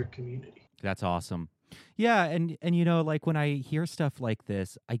relevant to your community. That's awesome. Yeah, and like when I hear stuff like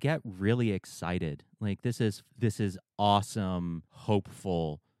this, I get really excited. Like this is awesome,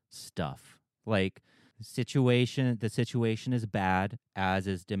 hopeful stuff. Like the situation is bad, as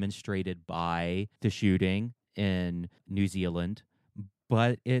is demonstrated by the shooting in New Zealand,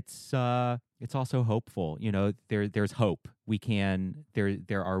 but it's also hopeful. There's hope.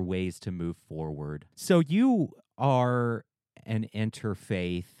 There are ways to move forward. So you are an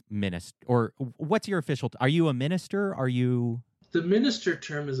interfaith minister, or what's your official? Are you a minister? Are you? The minister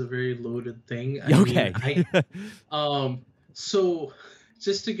term is a very loaded thing. Okay. So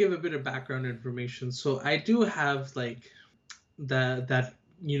just to give a bit of background information, so I do have like that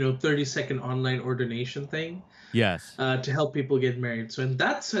 30-second online ordination thing Yes. to help people get married. So in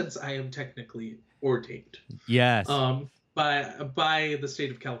that sense, I am technically ordained Yes. by the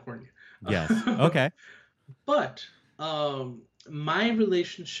state of California. Yes. Okay. But my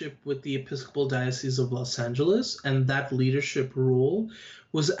relationship with the Episcopal Diocese of Los Angeles and that leadership role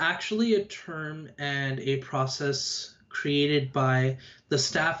was actually a term and a process created by the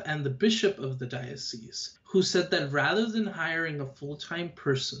staff and the bishop of the diocese, who said that rather than hiring a full-time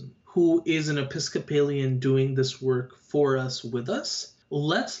person who is an Episcopalian doing this work for us with us,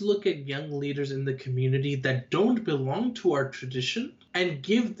 let's look at young leaders in the community that don't belong to our tradition and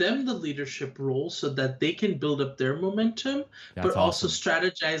give them the leadership role so that they can build up their momentum, but also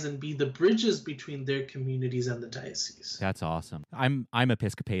strategize and be the bridges between their communities and the diocese. That's awesome. I'm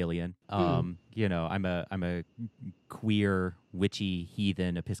Episcopalian. I'm a queer, witchy,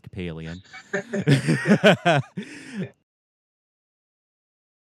 heathen Episcopalian.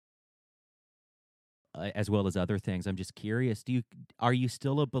 As well as other things. I'm just curious, are you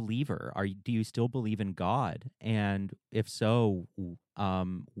still a believer? Do you still believe in God? And if so,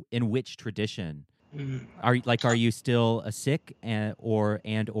 in which tradition? Are you still a Sikh or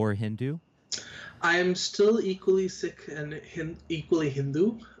Hindu? I'm still equally Sikh and equally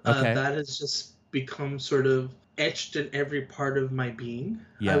Hindu. Okay. That has just become sort of etched in every part of my being,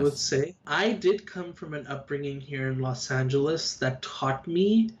 yes. I would say. I did come from an upbringing here in Los Angeles that taught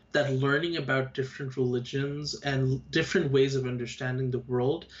me that learning about different religions and different ways of understanding the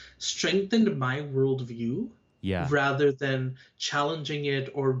world strengthened my worldview. Yeah. Rather than challenging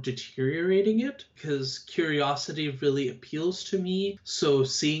it or deteriorating it, because curiosity really appeals to me. So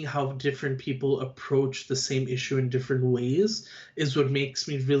seeing how different people approach the same issue in different ways is what makes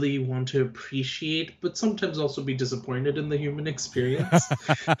me really want to appreciate, but sometimes also be disappointed in the human experience,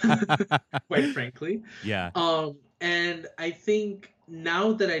 quite frankly. Yeah. And I think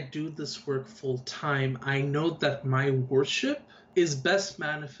now that I do this work full time, I know that my worship is best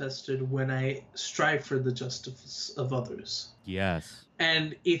manifested when I strive for the justice of others. Yes.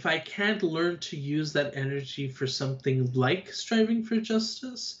 And if I can't learn to use that energy for something like striving for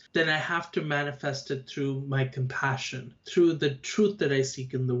justice, then I have to manifest it through my compassion, through the truth that I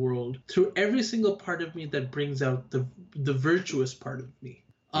seek in the world, through every single part of me that brings out the virtuous part of me.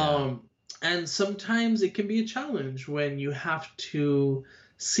 Yeah. And sometimes it can be a challenge when you have to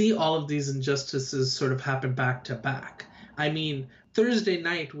see all of these injustices sort of happen back to back. I mean, Thursday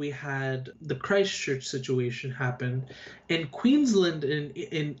night we had the Christchurch situation happen. In Queensland,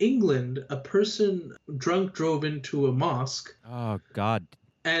 in England, a person drunk drove into a mosque. Oh, God.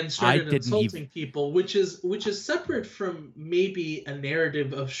 And started insulting people, which is separate from maybe a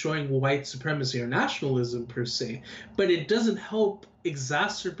narrative of showing white supremacy or nationalism per se, but it doesn't help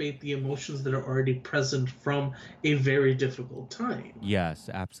exacerbate the emotions that are already present from a very difficult time. Yes,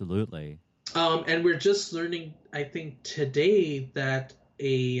 absolutely. And we're just learning, I think, today that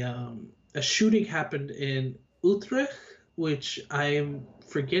a shooting happened in Utrecht, which I'm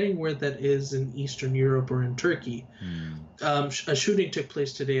forgetting where that is in Eastern Europe or in Turkey. A shooting took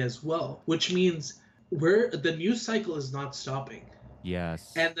place today as well, which means the news cycle is not stopping.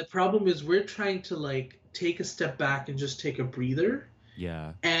 Yes. And the problem is we're trying to take a step back and just take a breather.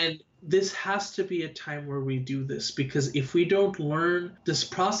 Yeah. And this has to be a time where we do this, because if we don't learn this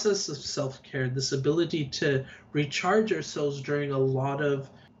process of self-care, this ability to recharge ourselves during a lot of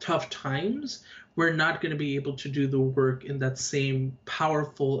tough times, we're not going to be able to do the work in that same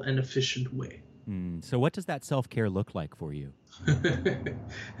powerful and efficient way. So what does that self-care look like for you?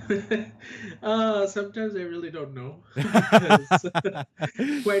 Sometimes I really don't know.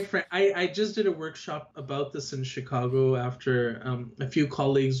 Quite frankly, I just did a workshop about this in Chicago after a few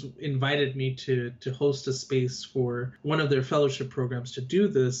colleagues invited me to host a space for one of their fellowship programs to do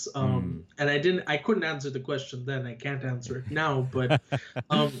this. And I couldn't answer the question then. I can't answer it now, but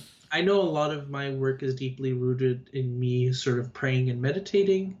I know a lot of my work is deeply rooted in me sort of praying and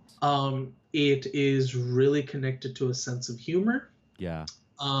meditating. It is really connected to a sense of humor. Yeah.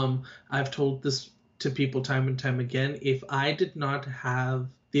 I've told this to people time and time again. If I did not have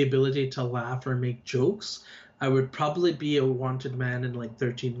the ability to laugh or make jokes, I would probably be a wanted man in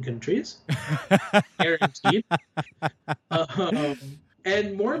 13 countries. Guaranteed.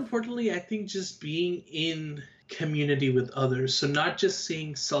 And more importantly, I think just being in community with others. So not just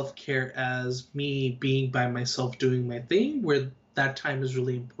seeing self-care as me being by myself doing my thing, where that time is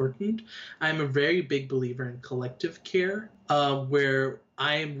really important. I'm a very big believer in collective care, where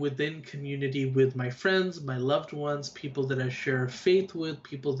I'm within community with my friends, my loved ones, people that I share faith with,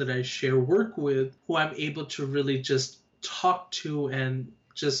 people that I share work with, who I'm able to really just talk to and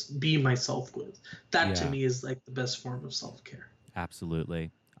just be myself with. That to Yeah. me is like the best form of self-care.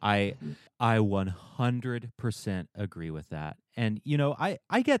 Absolutely. I 100% agree with that. And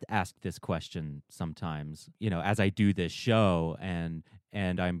I get asked this question sometimes, as I do this show, and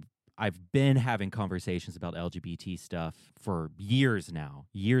I've been having conversations about LGBT stuff for years now,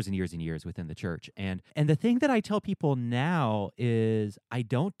 years and years and years within the church. And the thing that I tell people now is I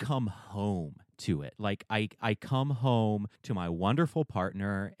don't come home to it. Like I come home to my wonderful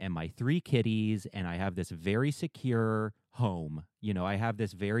partner and my 3 kitties, and I have this very secure home. I have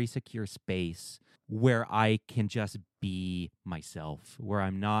this very secure space where I can just be myself, where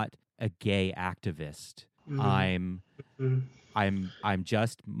I'm not a gay activist. I'm Mm-hmm. I'm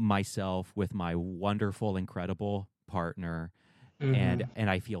just myself with my wonderful, incredible partner, Mm-hmm. and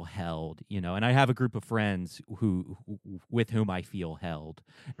I feel held, and I have a group of friends who with whom I feel held.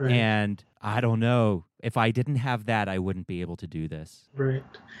 Right. And I don't know, if I didn't have that, I wouldn't be able to do this. Right.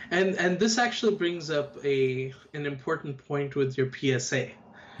 And this actually brings up an important point with your PSA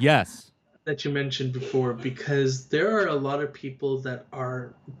Yes. that you mentioned before, because there are a lot of people that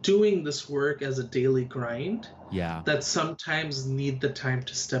are doing this work as a daily grind Yeah. that sometimes need the time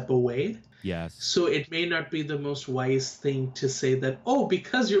to step away. Yes. So it may not be the most wise thing to say that, oh,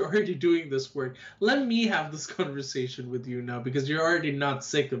 because you're already doing this work, let me have this conversation with you now, because you're already not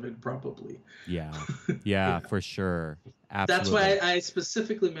sick of it, probably. Yeah. Yeah. For sure. That's Absolutely. why I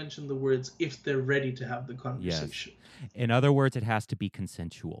specifically mentioned the words, if they're ready to have the Yes. conversation. In other words, it has to be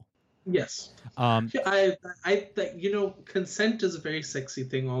consensual. Yes. Um, Consent is a very sexy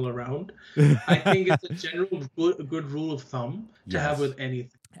thing all around. I think it's a general good rule of thumb to have yes, with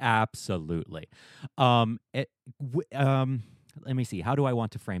anything. absolutely. Let me see. How do I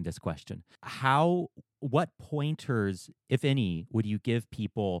want to frame this question? What pointers, if any, would you give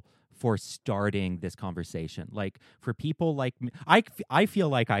people for starting this conversation? Like for people like me, I feel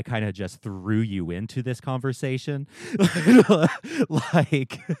like I kind of just threw you into this conversation.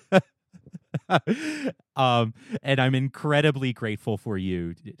 Like and I'm incredibly grateful for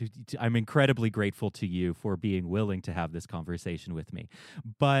you. I'm incredibly grateful to you for being willing to have this conversation with me.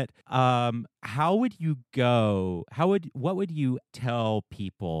 But how would you go? What would you tell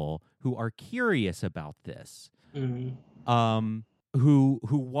people who are curious about this? Mm. Who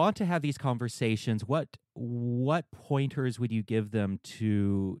want to have these conversations? What pointers would you give them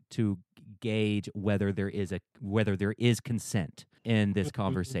to gauge whether there is consent in this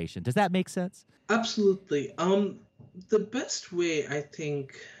conversation? Does that make sense? Absolutely. The best way I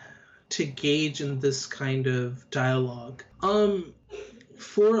think to gauge in this kind of dialogue,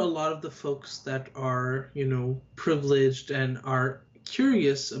 for a lot of the folks that are, privileged and are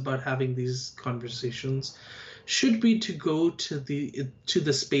curious about having these conversations, should be to go to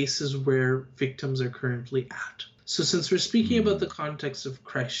the spaces where victims are currently at. So since we're speaking about the context of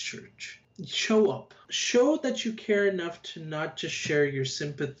Christchurch, show up. Show that you care enough to not just share your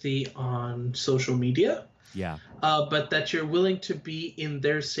sympathy on social media, Yeah. but that you're willing to be in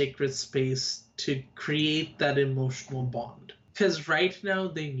their sacred space to create that emotional bond. Because right now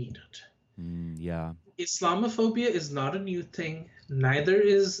they need it. Yeah. Islamophobia is not a new thing. Neither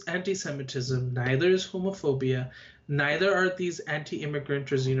is anti-Semitism. Neither is homophobia. Neither are these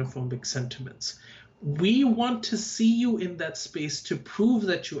anti-immigrant or xenophobic sentiments. We want to see you in that space to prove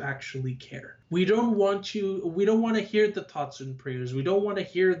that you actually care. We don't want to hear the thoughts and prayers. We don't want to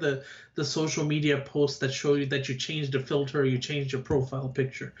hear the social media posts that show you that you changed a filter or you changed your profile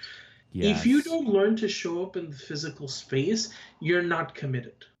picture. Yes. If you don't learn to show up in the physical space, you're not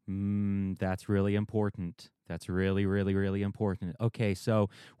committed. That's really important. That's really, really, really important. Okay, so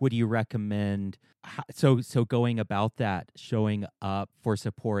would you recommend so going about that, showing up for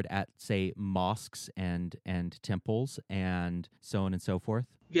support at, say, mosques and temples and so on and so forth?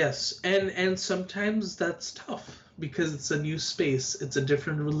 Yes, and sometimes that's tough because it's a new space. It's a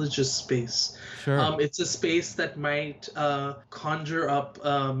different religious space. Sure. It's a space that might conjure up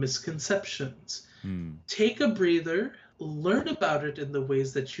misconceptions. Take a breather, learn about it in the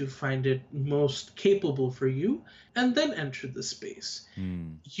ways that you find it most capable for you, and then enter the space.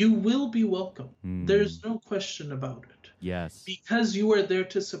 You will be welcome. There's no question about it. Yes. Because you are there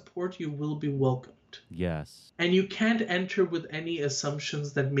to support, you will be welcomed. Yes. And you can't enter with any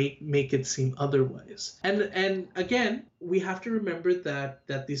assumptions that make it seem otherwise. And again, we have to remember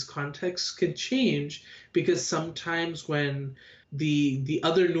that these contexts can change, because sometimes when the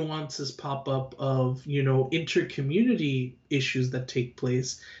other nuances pop up of, inter-community issues that take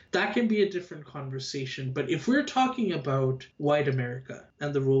place, that can be a different conversation. But if we're talking about white America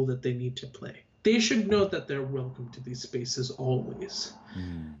and the role that they need to play, they should know that they're welcome to these spaces always.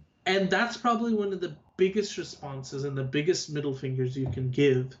 And that's probably one of the biggest responses and the biggest middle fingers you can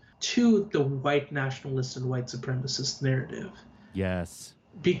give to the white nationalist and white supremacist narrative. Yes.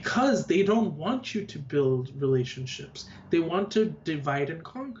 Because they don't want you to build relationships. They want to divide and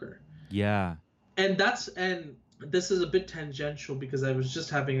conquer. Yeah. And this is a bit tangential because I was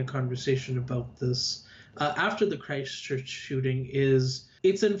just having a conversation about this after the Christchurch shooting.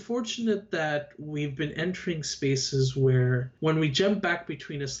 It's unfortunate that we've been entering spaces where when we jump back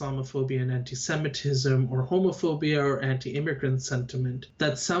between Islamophobia and anti-Semitism or homophobia or anti-immigrant sentiment,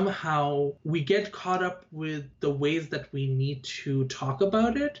 that somehow we get caught up with the ways that we need to talk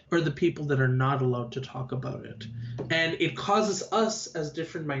about it or the people that are not allowed to talk about it. And it causes us as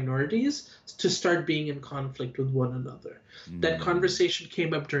different minorities to start being in conflict with one another. That conversation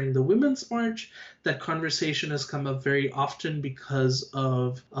came up during the Women's March. That conversation has come up very often because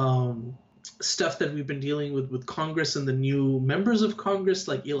of stuff that we've been dealing with Congress and the new members of Congress,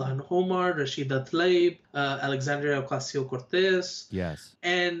 like Ilhan Omar, Rashida Tlaib, Alexandria Ocasio-Cortez. Yes.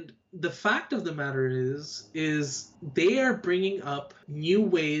 And the fact of the matter is they are bringing up new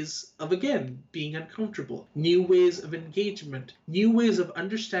ways of, again, being uncomfortable, new ways of engagement, new ways of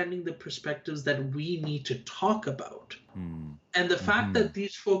understanding the perspectives that we need to talk about. And the fact that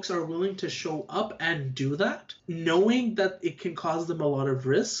these folks are willing to show up and do that, knowing that it can cause them a lot of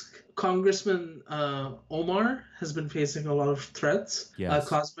risk. Congressman Omar has been facing a lot of threats. Yes.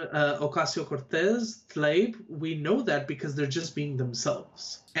 Ocasio-Cortez, Tlaib, we know that because they're just being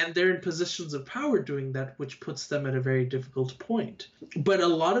themselves. And they're in positions of power doing that, which puts them at a very difficult point. But a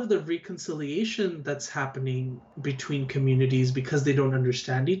lot of the reconciliation that's happening between communities because they don't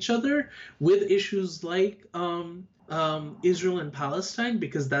understand each other with issues like Israel and Palestine,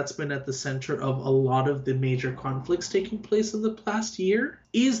 because that's been at the center of a lot of the major conflicts taking place in the past year,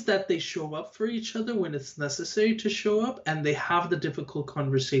 is that they show up for each other when it's necessary to show up, and they have the difficult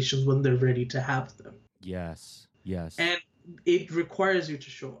conversations when they're ready to have them. Yes. Yes. And it requires you to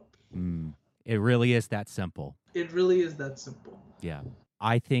show up. It really is that simple. It really is that simple. Yeah.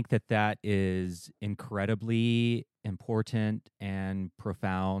 I think that is incredibly important and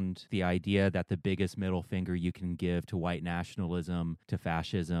profound. The idea that the biggest middle finger you can give to white nationalism, to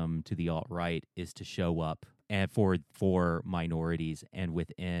fascism, to the alt-right is to show up and for minorities and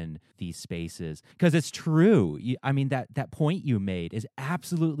within these spaces. Because it's true. I mean, that point you made is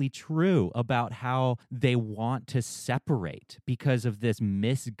absolutely true about how they want to separate because of this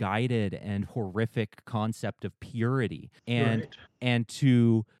misguided and horrific concept of purity. And Right. and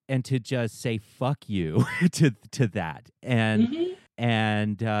to just say fuck you to that and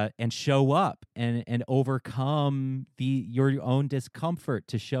show up and overcome your own discomfort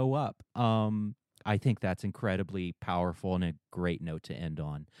to show up. I think that's incredibly powerful and a great note to end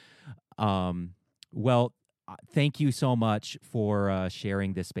on. Well, thank you so much for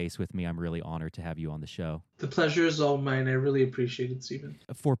sharing this space with me. I'm really honored to have you on the show. The pleasure is all mine. I really appreciate it, Stephen.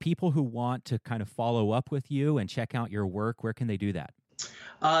 For people who want to kind of follow up with you and check out your work, where can they do that?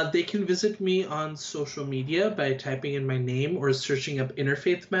 They can visit me on social media by typing in my name or searching up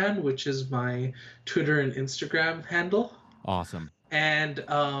Interfaith Man, which is my Twitter and Instagram handle. Awesome. And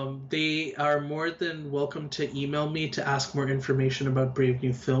they are more than welcome to email me to ask more information about Brave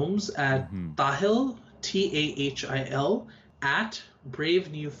New Films at Tahil, Tahil, at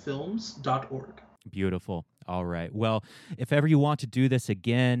bravenewfilms.org. Beautiful. All right. Well, if ever you want to do this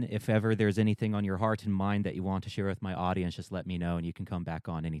again, if ever there's anything on your heart and mind that you want to share with my audience, just let me know and you can come back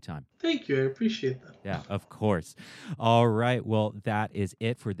on anytime. Thank you. I appreciate that. Yeah, of course. All right. Well, that is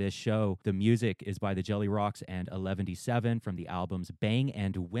it for this show. The music is by the Jelly Rocks and 11D7 from the albums Bang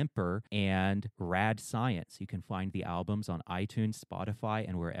and Whimper and Rad Science. You can find the albums on iTunes, Spotify,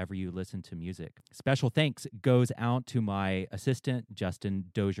 and wherever you listen to music. Special thanks goes out to my assistant, Justin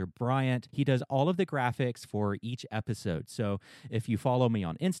Dozier-Bryant. He does all of the graphics for each episode. So if you follow me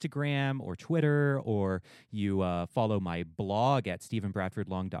on Instagram or Twitter, or you follow my blog at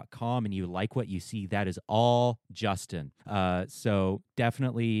stephenbradfordlong.com and you like what you see, that is all Justin. So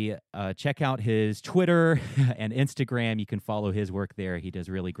definitely check out his Twitter and Instagram. You can follow his work there. He does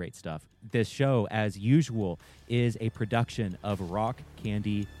really great stuff. This show, as usual, is a production of Rock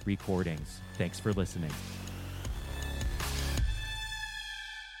Candy Recordings. Thanks for listening.